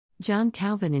John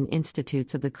Calvin in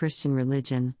Institutes of the Christian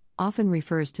Religion often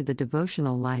refers to the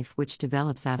devotional life which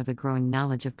develops out of a growing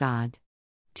knowledge of God.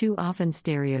 Too often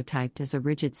stereotyped as a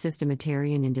rigid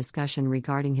systematarian in discussion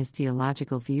regarding his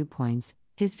theological viewpoints,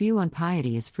 his view on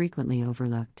piety is frequently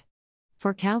overlooked.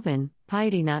 For Calvin,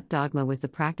 piety not dogma was the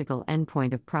practical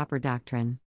endpoint of proper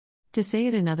doctrine. To say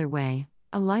it another way,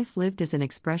 a life lived as an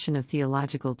expression of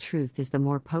theological truth is the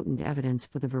more potent evidence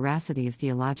for the veracity of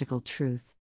theological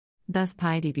truth. Thus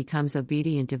piety becomes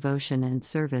obedient devotion and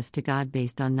service to God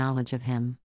based on knowledge of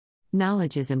Him.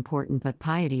 Knowledge is important, but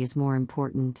piety is more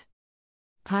important.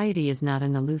 Piety is not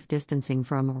an aloof distancing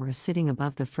from or a sitting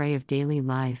above the fray of daily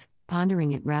life,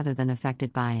 pondering it rather than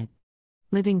affected by it.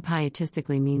 Living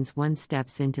pietistically means one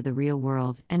steps into the real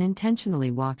world and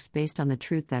intentionally walks based on the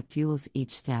truth that fuels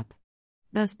each step.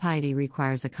 Thus piety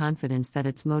requires a confidence that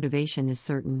its motivation is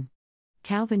certain.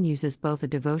 Calvin uses both a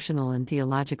devotional and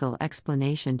theological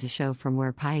explanation to show from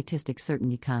where pietistic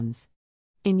certainty comes.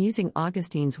 In using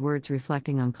Augustine's words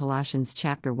reflecting on Colossians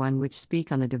chapter 1, which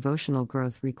speak on the devotional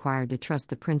growth required to trust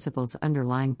the principles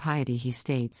underlying piety, he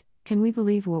states, "Can we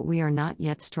believe what we are not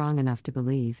yet strong enough to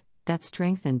believe, that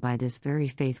strengthened by this very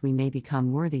faith we may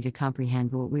become worthy to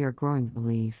comprehend what we are growing to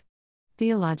believe?"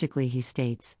 Theologically, he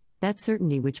states, "That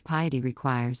certainty which piety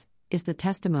requires is the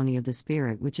testimony of the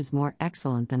Spirit, which is more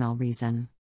excellent than all reason.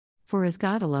 For as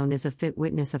God alone is a fit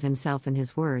witness of Himself and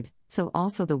His Word, so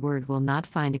also the Word will not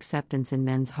find acceptance in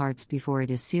men's hearts before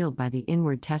it is sealed by the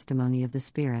inward testimony of the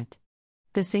Spirit.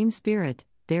 The same Spirit,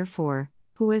 therefore,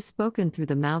 who has spoken through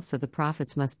the mouths of the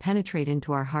prophets must penetrate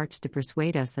into our hearts to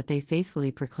persuade us that they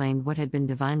faithfully proclaimed what had been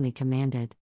divinely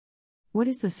commanded." What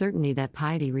is the certainty that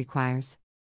piety requires?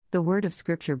 The word of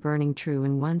Scripture burning true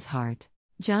in one's heart.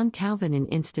 John Calvin in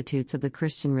Institutes of the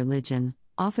Christian Religion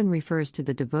often refers to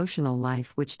the devotional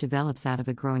life which develops out of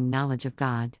a growing knowledge of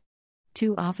God.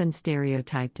 Too often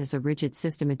stereotyped as a rigid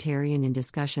systematarian in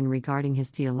discussion regarding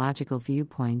his theological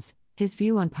viewpoints, his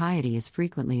view on piety is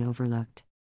frequently overlooked.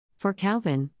 For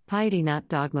Calvin, piety not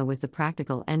dogma was the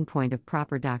practical endpoint of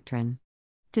proper doctrine.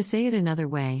 To say it another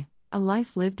way, a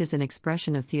life lived as an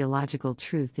expression of theological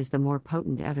truth is the more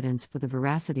potent evidence for the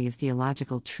veracity of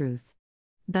theological truth.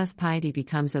 Thus piety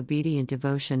becomes obedient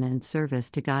devotion and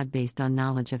service to God based on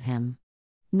knowledge of Him.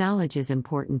 Knowledge is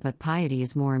important, but piety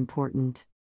is more important.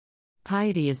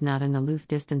 Piety is not an aloof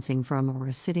distancing from or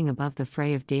a sitting above the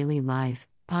fray of daily life,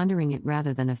 pondering it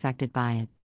rather than affected by it.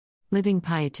 Living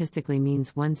pietistically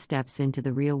means one steps into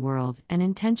the real world and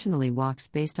intentionally walks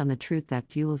based on the truth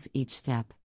that fuels each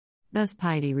step. Thus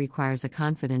piety requires a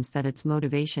confidence that its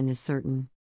motivation is certain.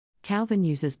 Calvin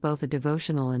uses both a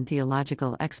devotional and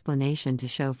theological explanation to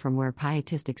show from where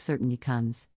pietistic certainty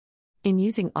comes. In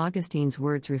using Augustine's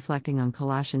words reflecting on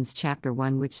Colossians chapter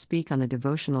 1, which speak on the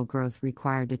devotional growth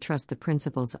required to trust the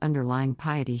principles underlying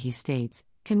piety, he states,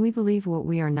 "Can we believe what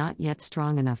we are not yet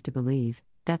strong enough to believe,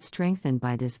 that strengthened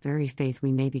by this very faith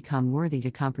we may become worthy to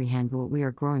comprehend what we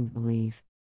are growing to believe?"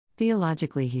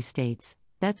 Theologically, he states,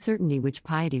 "That certainty which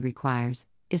piety requires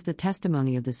is the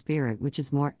testimony of the Spirit, which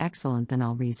is more excellent than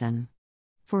all reason.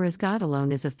 For as God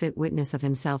alone is a fit witness of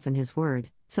Himself and His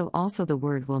Word, so also the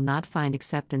Word will not find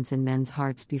acceptance in men's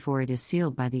hearts before it is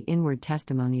sealed by the inward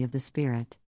testimony of the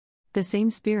Spirit. The same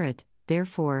Spirit,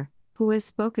 therefore, who has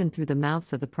spoken through the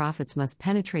mouths of the prophets must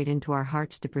penetrate into our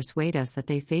hearts to persuade us that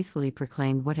they faithfully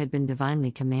proclaimed what had been divinely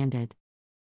commanded."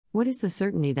 What is the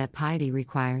certainty that piety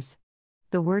requires?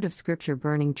 The word of Scripture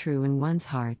burning true in one's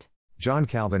heart. John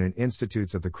Calvin in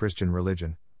Institutes of the Christian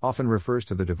Religion often refers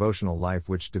to the devotional life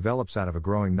which develops out of a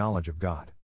growing knowledge of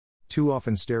God. Too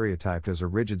often stereotyped as a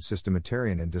rigid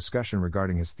systematarian in discussion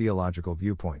regarding his theological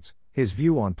viewpoints, his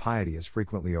view on piety is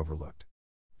frequently overlooked.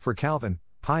 For Calvin,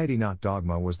 piety not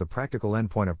dogma was the practical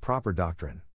endpoint of proper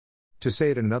doctrine. To say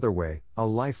it another way, a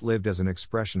life lived as an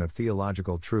expression of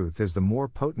theological truth is the more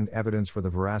potent evidence for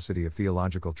the veracity of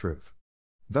theological truth.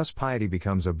 Thus piety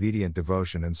becomes obedient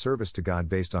devotion and service to God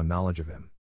based on knowledge of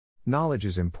Him. Knowledge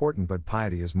is important, but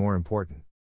piety is more important.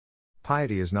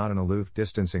 Piety is not an aloof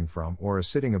distancing from or a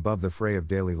sitting above the fray of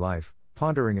daily life,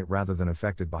 pondering it rather than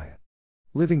affected by it.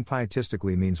 Living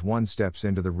pietistically means one steps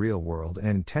into the real world and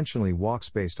intentionally walks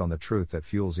based on the truth that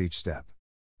fuels each step.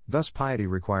 Thus piety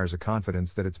requires a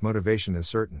confidence that its motivation is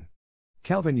certain.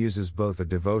 Calvin uses both a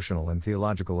devotional and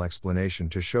theological explanation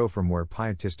to show from where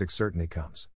pietistic certainty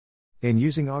comes. In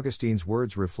using Augustine's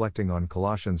words reflecting on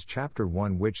Colossians chapter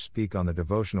 1, which speak on the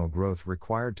devotional growth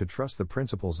required to trust the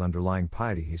principles underlying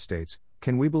piety, he states,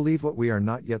 "Can we believe what we are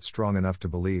not yet strong enough to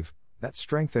believe, that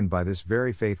strengthened by this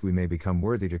very faith we may become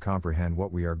worthy to comprehend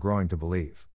what we are growing to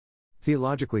believe?"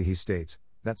 Theologically, he states,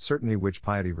 "That certainty which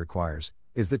piety requires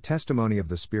is the testimony of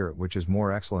the Spirit, which is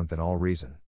more excellent than all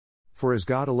reason." For as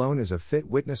God alone is a fit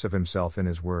witness of himself in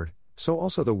his word, so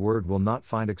also the word will not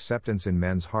find acceptance in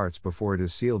men's hearts before it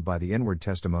is sealed by the inward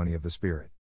testimony of the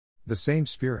Spirit. The same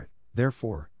Spirit,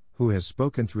 therefore, who has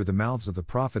spoken through the mouths of the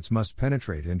prophets must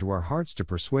penetrate into our hearts to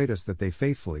persuade us that they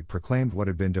faithfully proclaimed what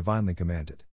had been divinely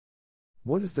commanded.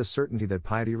 What is the certainty that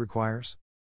piety requires?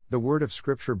 The word of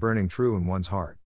Scripture burning true in one's heart.